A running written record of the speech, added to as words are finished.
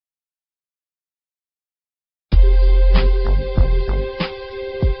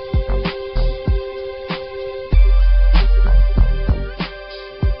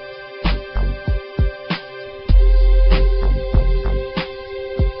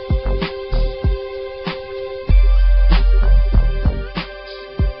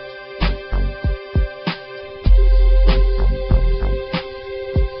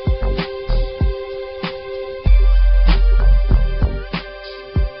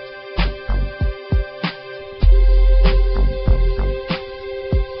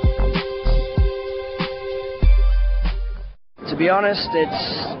be honest,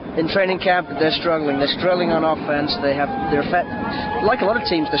 it's in training camp they're struggling. They're struggling on offense. Like a lot of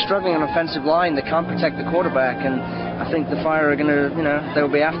teams, they're struggling on offensive line. They can't protect the quarterback, and I think the Fire are going to, they'll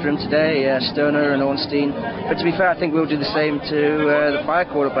be after him today, Sterner and Ornstein. But to be fair, I think we'll do the same to the Fire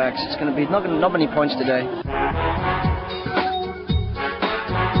quarterbacks. It's going to be not many points today.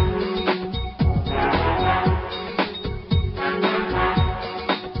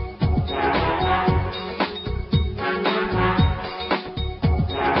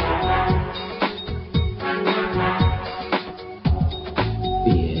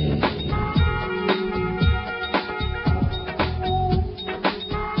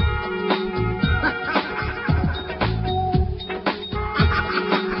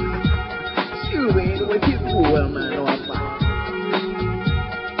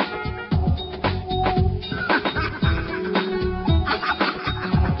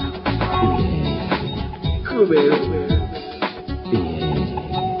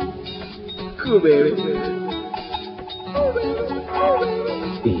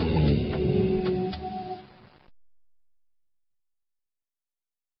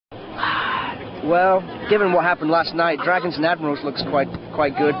 Well, given what happened last night, Dragons and Admirals looks quite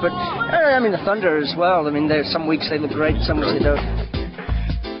good, but I mean the Thunder as well. I mean, some weeks they look great, some weeks they don't.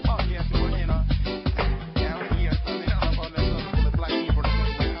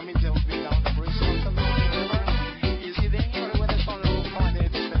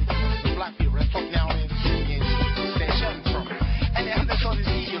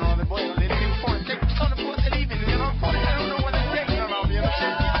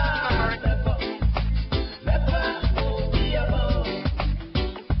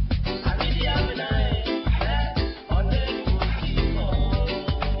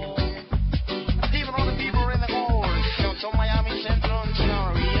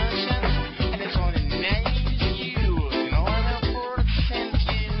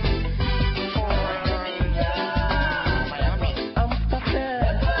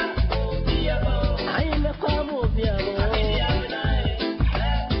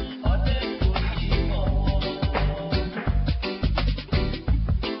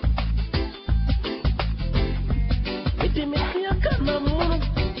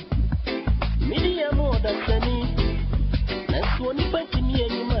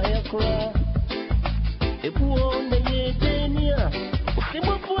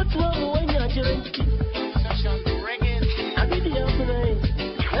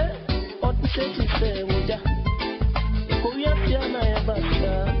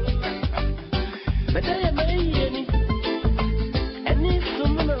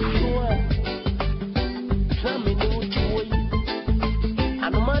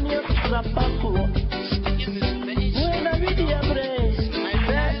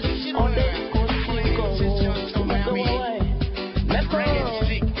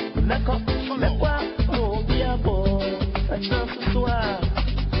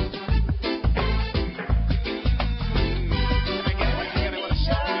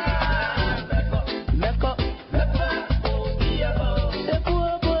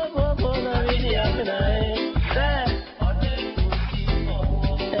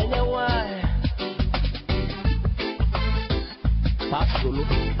 Solo,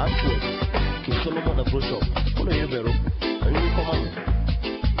 Antwerp, che solo moda pro shop, quello è vero.